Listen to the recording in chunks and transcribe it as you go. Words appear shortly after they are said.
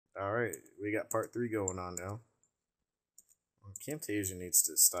Alright, we got part 3 going on now. Camtasia needs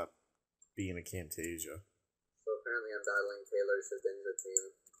to stop being a Camtasia. So apparently I'm battling Taylor's Shedinja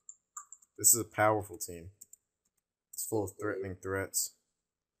team. This is a powerful team. It's full of threatening threats.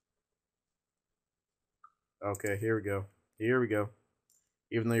 Okay, here we go. Here we go.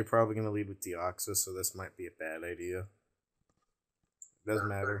 Even though you're probably going to lead with Deoxys, so this might be a bad idea. Doesn't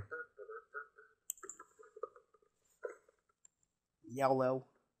matter. Yellow.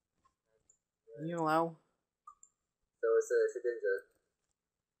 Yellow. So it's a Shedinja.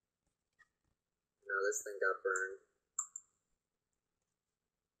 No, this thing got burned.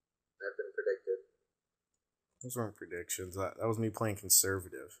 I've been predicted. Those weren't predictions. That was me playing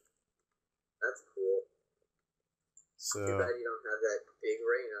conservative. That's cool. So too bad you don't have that big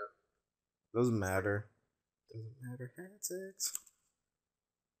rain up. Doesn't matter. Doesn't matter. Heretics.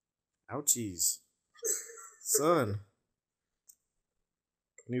 Ouchies. Son.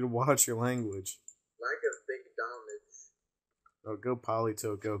 You need to watch your language. Lack of big damage. Oh, go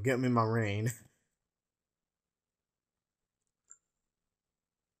Polytoad, go. Get me my rain.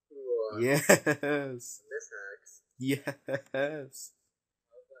 Ooh, Yes. Mishacks. Yes. How's that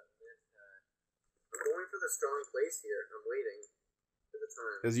mishhack? I'm going for the strong place here. I'm waiting for the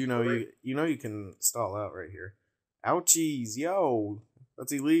time. Because you know you can stall out right here. Ouchies, yo.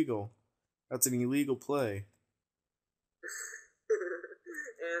 That's illegal. That's an illegal play.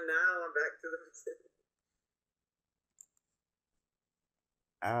 And now I'm back to the beginning.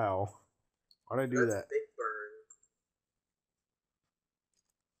 Ow. Why'd I do That's that? big burn.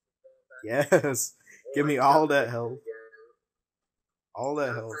 Yes. Oh Give my me God, all that again. health. All that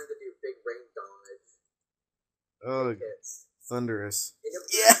Now health. it's time to do big rain damage. Oh, Big hits. thunderous.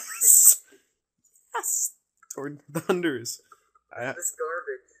 Yes! Yes. Toward thunderous. This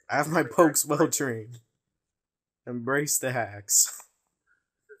garbage. I have my Only pokes back well five. trained. Embrace the hacks.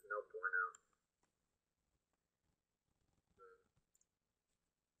 There's no bueno.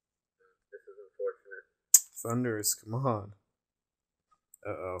 This is unfortunate. Thunderous, come on.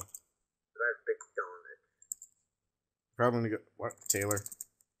 Uh-oh. But I have big damage. Probably gonna go. What? Taylor?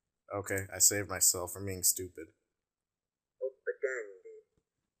 Okay, I saved myself from being stupid. Oh, the candy.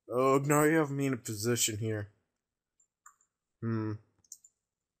 Oh, now you have me in a position here.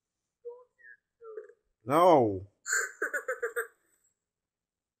 No!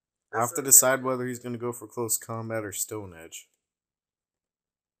 I have to decide whether he's gonna go for close combat or Stone Edge.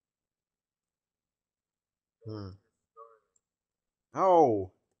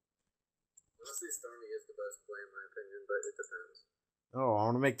 No! Honestly, Stormy is the best play in my opinion, but it depends. Oh, I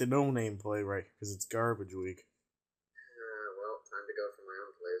want to make the no-name play right, because it's garbage week. Well, time to go for my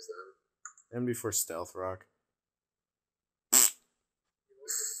own plays then. And before Stealth Rock.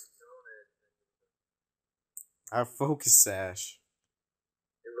 I have Focus Sash.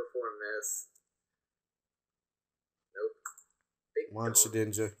 And before miss. Nope. Big Come on,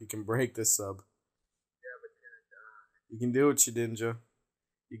 damage. Shedinja. You can break this sub. Yeah, but you're gonna die. You can do it, Shedinja.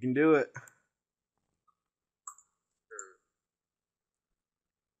 You can do it.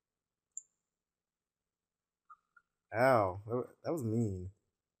 Ow. That was mean.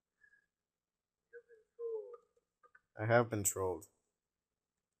 You've been fooled. I have been trolled.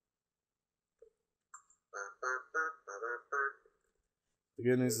 Ba, ba, ba, ba, ba, ba. The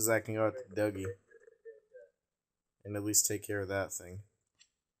good news is I can go out to Dougie and at least take care of that thing.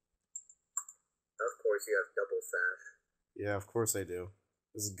 Of course you have double sash. Yeah, of course I do.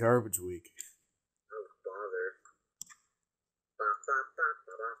 This is garbage week. Oh, bother. Ba, ba, ba,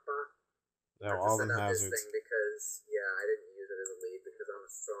 ba, ba, ba. Now I all have to them set up this hazards. thing because, yeah, I didn't use it as a lead because I'm a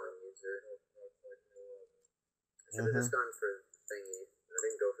strong user. I should have just gone for thingy. I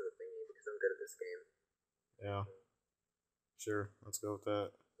didn't go for the thingy because I'm good at this game. Yeah. Sure, let's go with that.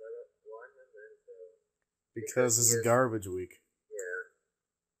 One and then two. Because this is he is- garbage week. Yeah,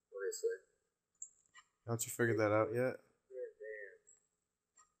 obviously. Haven't you figured that out yet?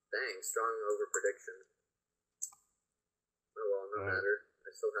 Dang, strong over prediction. Oh well, no Right. matter. I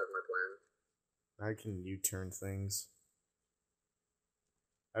still have my plan. I can U-turn things.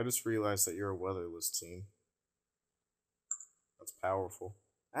 I just realized that you're a weatherless team. That's powerful.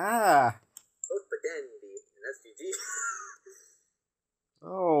 Ah! Oh, the candy. And that's GG.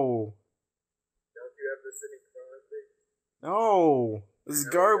 Oh! Don't you have the city chronically? No! This is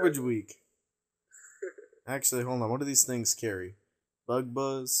No, garbage no. week. Actually, hold on. What do these things carry? Bug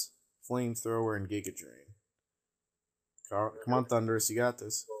Buzz, Flamethrower, and Giga Drain. Come on, Thunderous. You got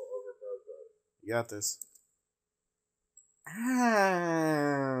this. Over Bobo. You got this.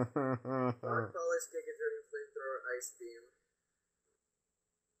 Ah! Dark Polish, Giga Drain, Flamethrower, Ice Beam.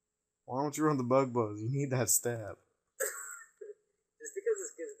 Why don't you run the Bug Buzz? You need that stab. Just because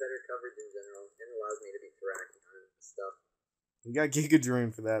this gives better coverage in general, and allows me to be Thracky on stuff. You got Giga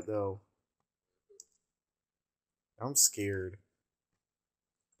Drain for that though. I'm scared.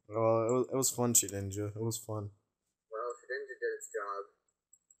 Oh, it was fun, Shedinja. It was fun. Well, Shedinja did its job.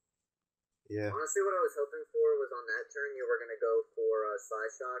 Yeah. Honestly, what I was hoping for was on that turn you were going to go for a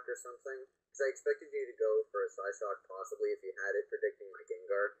Psyshock or something. Because I expected you to go for a Psyshock possibly if you had it, predicting my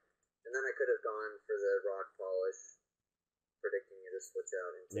Gengar. And then I could have gone for the Rock Polish, predicting you to switch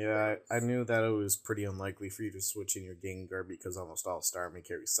out into Yeah, I knew that it was pretty unlikely for you to switch in your Gengar because almost all Starmie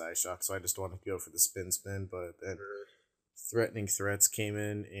carry Psyshock, so I just wanted to go for the spin, but then Threatening Threats came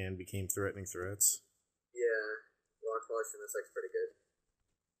in and became Threatening Threats. Yeah, Rock Polish and this looks pretty good.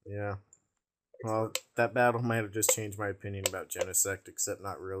 Yeah. Well, that battle might have just changed my opinion about Genesect, except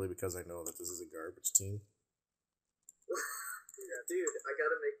not really because I know that this is a garbage team. Dude, I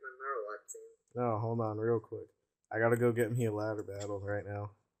gotta make my Marowak team. No, hold on, real quick. I gotta go get me a ladder battle right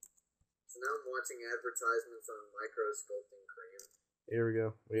now. So now I'm watching advertisements on micro sculpting cream. Here we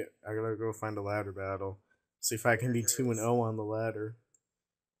go. Wait, I gotta go find a ladder battle. See if I can be 2-0 on the ladder.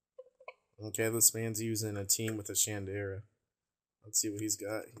 Okay, this man's using a team with a Shandera. Let's see what he's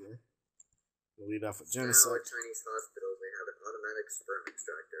got here. We'll lead off with Genesect. Now at Chinese hospitals, they have an automatic sperm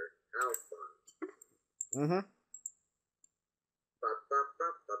extractor. How fun. Mm-hmm.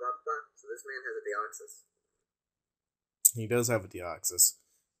 So this man has a Deoxys. He does have a Deoxys.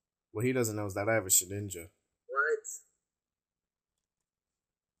 What he doesn't know is that I have a Shedinja. What?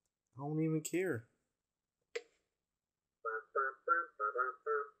 I don't even care.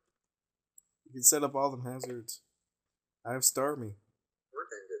 You can set up all them hazards. I have Starmie. What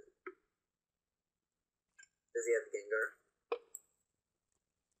ended? Does he have the Gengar?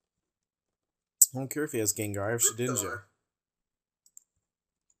 I don't care if he has Gengar. I have Shedinja.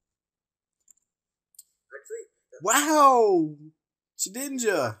 Actually, wow!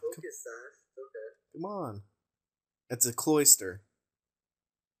 Shedinja! Focus Sash. Okay. Come on. It's a Cloyster.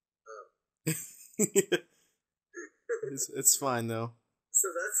 Oh. It's fine, though. So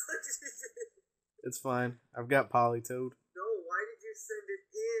that's what you did. It's fine. I've got Politoed. No, why did you send it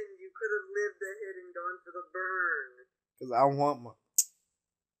in? You could have lived ahead and gone for the burn. Because I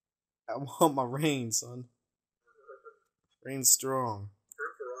want my rain, son. Rain's strong.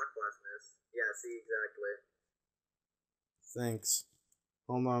 Burn for Rock Blast miss. Yeah, see, exactly. Thanks.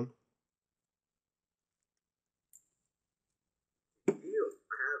 Hold on. Do you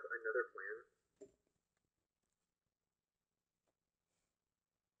have another plan?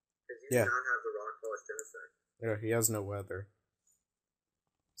 Because you do not have the Rock Polish Genesect. Yeah, he has no weather.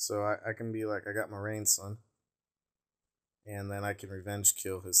 So I can be like, I got my rain, son. And then I can revenge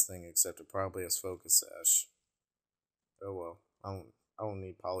kill his thing, except it probably has Focus Sash. Oh well. I don't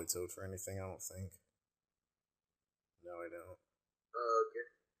need Politoed for anything, I don't think. No, I don't. Okay.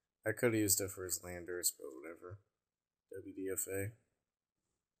 I could have used it for his Landers, but whatever. WDFA.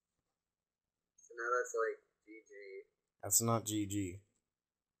 So now that's like GG. That's not GG.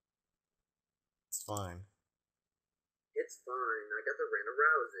 It's fine. It's fine. I got the random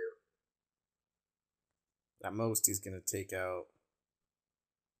Raozu. At most, he's gonna take out.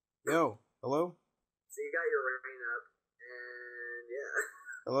 Yo, hello? So you got your rain up, and yeah.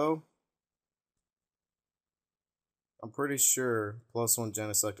 Hello? I'm pretty sure +1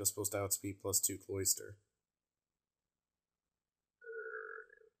 Genesect is supposed to outspeed +2 Cloyster.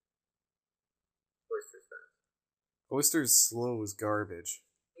 Cloyster's fast. Cloyster's slow as garbage.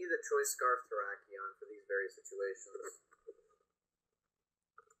 Need the Choice Scarf Therakion for these very situations.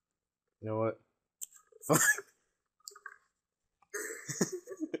 You know what? Fine.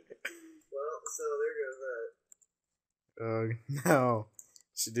 Well, so there goes that. No.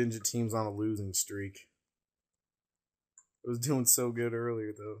 Shedinja team's on a losing streak. It was doing so good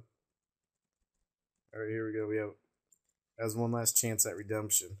earlier, though. Alright, here we go. We have has one last chance at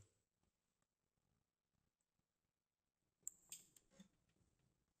redemption.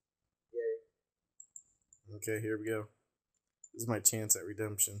 Yay. Okay, here we go. This is my chance at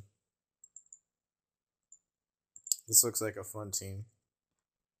redemption. This looks like a fun team.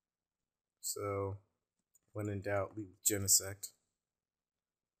 So, when in doubt, leave Genesect.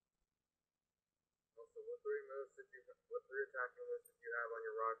 Also, what three attacking moves did you have on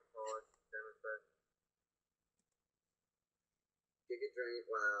your Rock Polish Genesect? Giga Drain,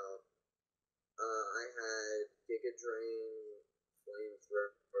 wow. I had Giga Drain,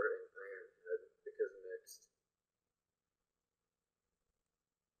 Flamethrower, and Iron Head because mixed.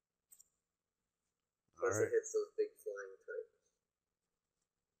 Plus it hits those big flying types.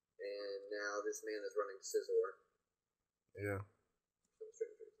 And now this man is running Scizor. Yeah.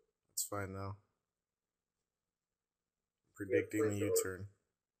 It's fine though. Predicting the U-turn.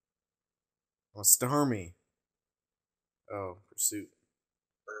 Oh, Starmie. Oh, Pursuit.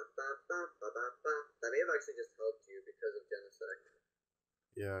 That may have actually just helped you because of Genesect.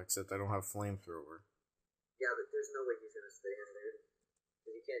 Yeah, except I don't have Flamethrower. Yeah, but there's no way he's gonna stay in, dude.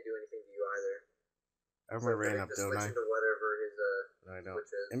 Because he can't do anything to you either. I have So my I'm rain gonna up, just don't switch I? into whatever his No, I don't.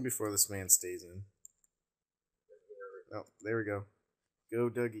 switch is. And before this man stays in. You know, Oh, there we go. Go,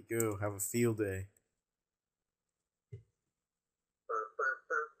 Dougie, go. Have a field day.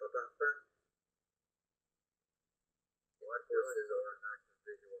 What forces are an active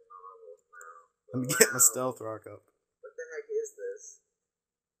visual novel now? Let me get my Stealth Rock up. What the heck is this?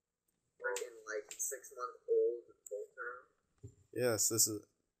 Freaking like 6-month-old Volturn? Yes, this is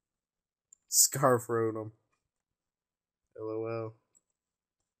Scarf Rotom. LOL.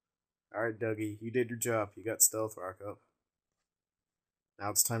 Alright, Dougie, you did your job. You got Stealth Rock up. Now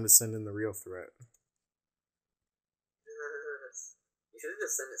it's time to send in the real threat. You should have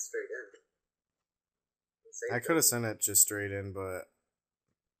just sent it straight in. I could have sent it just straight in, but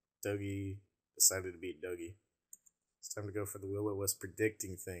Dougie decided to beat Dougie. It's time to go for the Will-O-Wisp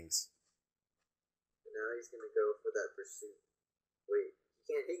predicting things. And now he's gonna go for that Pursuit. Wait, he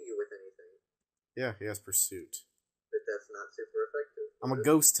can't hit you with anything. Yeah, he has Pursuit. But that's not super effective. I'm a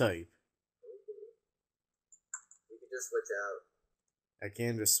ghost type. You can just switch out. I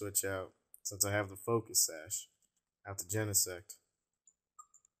can just switch out since I have the Focus Sash. Out the Genesect.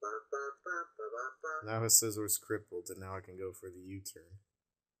 Now his Scizor's crippled, and now I can go for the U-turn.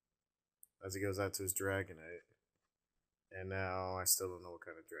 As he goes out to his Dragonite. And now I still don't know what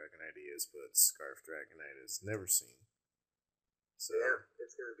kind of Dragonite he is, but Scarf Dragonite is never seen. So yeah,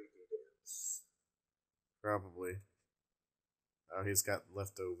 it's gonna be D-Dance. probably. He's got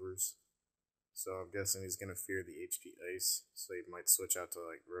leftovers. So I'm guessing he's gonna fear the HP Ice, so he might switch out to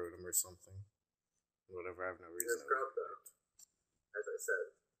like Rotom or something. Whatever, I have no reason Just drop that, as I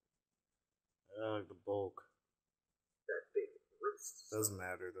said. The bulk. That big roost. Doesn't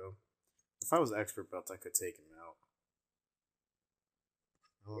matter though. If I was Expert Belt, I could take him out.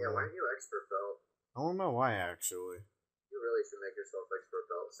 Yeah, why aren't you Expert Belt? I don't know why actually. You really should make yourself Expert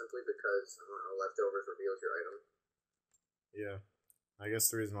Belt simply because I don't know, leftovers reveals your item. Yeah. I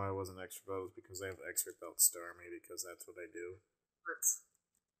guess the reason why I wasn't Expert Belt is because I have Expert Belt Starmie, because that's what I do. What?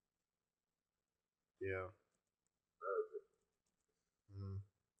 Yeah.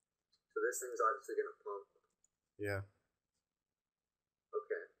 So this thing's obviously gonna pump. Yeah.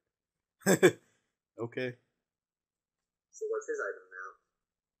 Okay. Okay. So what's his item now?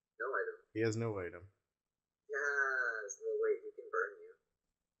 No item. He has no item. Yes. Well, wait. He can burn you.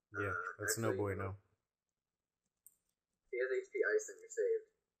 Yeah, that's no bueno. If he has HP Ice, then you're saved.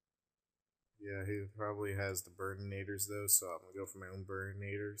 Yeah, he probably has the Burninators though, so I'm gonna go for my own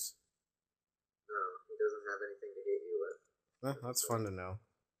Burninators. No, he doesn't have anything to hit you with. That's fun to know.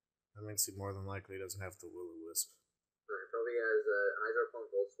 That means he more than likely doesn't have the Will-O-Wisp. No, he probably has Hydro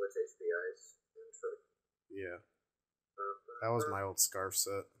Pump, Volt Switch, HP Ice, and Trick. Yeah. That was my old Scarf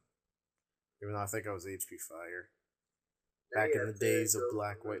set. Even though I think I was HP Fire. Back in the days of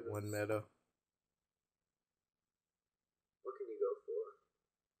Black, White, 1 meta. What can you go for?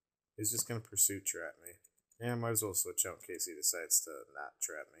 He's just gonna Pursuit trap me. Yeah, I might as well switch out in case he decides to not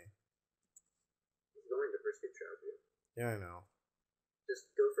trap me. He's going to Pursuit trap you. Yeah, I know. Just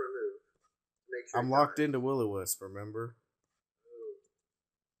go for a move. Make sure I'm locked into Will-O-Wisp, remember?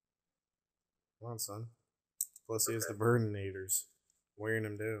 Come on, son. Plus he has the Burninators. Wearing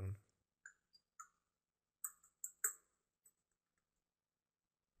him down.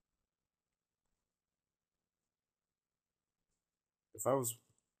 If I was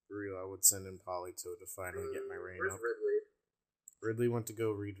real, I would send in Politoed to finally get my rain where's up. Ridley? Ridley went to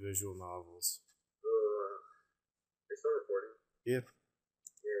go read visual novels. You're still recording? Yeah.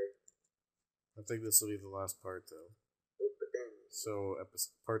 Yay. I think this will be the last part, though. Oh, but then. So,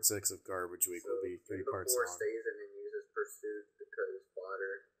 part 6 of Garbage Week will be 3 parts long. Stays in and uses Pursuit because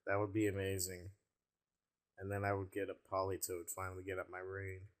fodder. That would be amazing. And then I would get a Politoed, finally get up my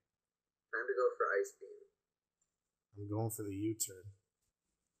rain. Time to go for Ice Beam. I'm going for the U-turn.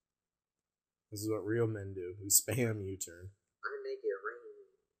 This is what real men do. We spam U-turn. I make it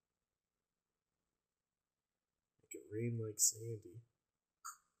rain. Make it rain like Sandy.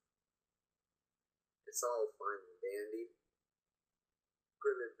 It's all fine and dandy.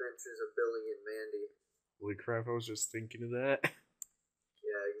 Grim Adventures of Billy and Mandy. Holy crap, I was just thinking of that.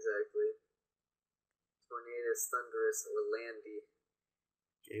 Yeah, exactly. Tornadoes, Thunderous, or Landy.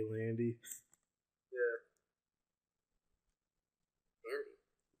 Gay Landy. Yeah. Andy.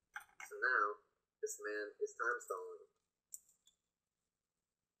 So now, this man is time stalling.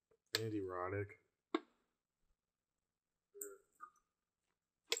 Andy Roddick.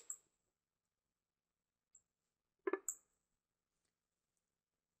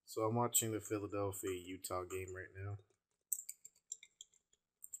 So I'm watching the Philadelphia Utah game right now.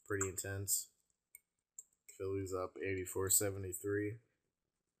 It's pretty intense. Philly's up 84-73.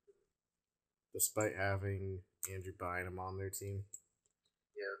 Despite having Andrew Bynum on their team.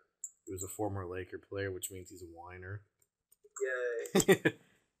 Yeah. He was a former Laker player, which means he's a whiner. Yay.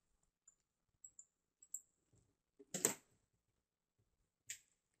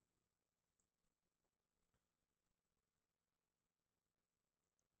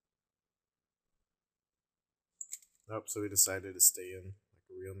 Nope, so he decided to stay in like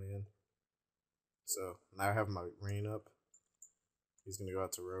a real man. So now I have my rain up. He's gonna go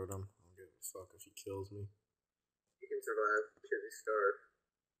out to road him. I don't give a fuck if he kills me. You can survive because you starve.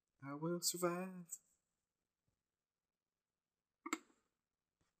 I will survive.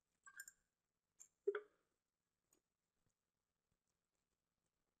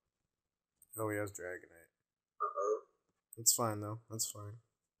 Oh, he has Dragonite. Uh-oh. It's fine though. That's fine.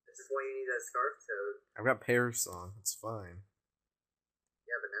 This is why you need that Scarf Toad. I've got Pear Song. It's fine.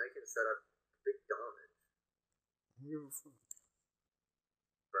 Yeah, but now you can set up big damage. I don't give a fuck.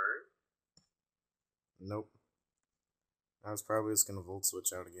 Burn? Nope. I was probably just gonna Volt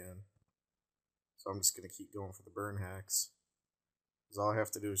Switch out again. So I'm just gonna keep going for the burn hacks. Because all I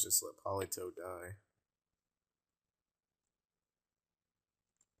have to do is just let Politoed die.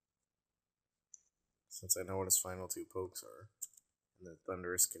 Since I know what his final two pokes are. And then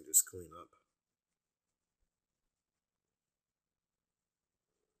Thundurus can just clean up.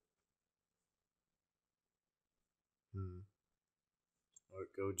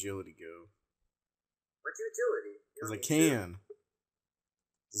 Let go Agility go. What's utility? Because I can.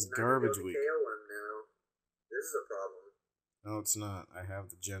 This is garbage week. KO him now. This is a problem. No, it's not. I have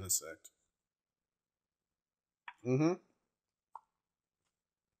the Genesect.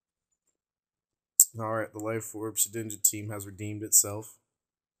 Alright, the Life Orb Shedinja team has redeemed itself.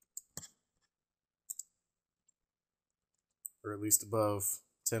 Or at least above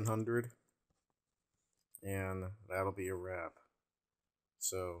 1000. And that'll be a wrap.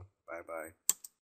 So, bye-bye.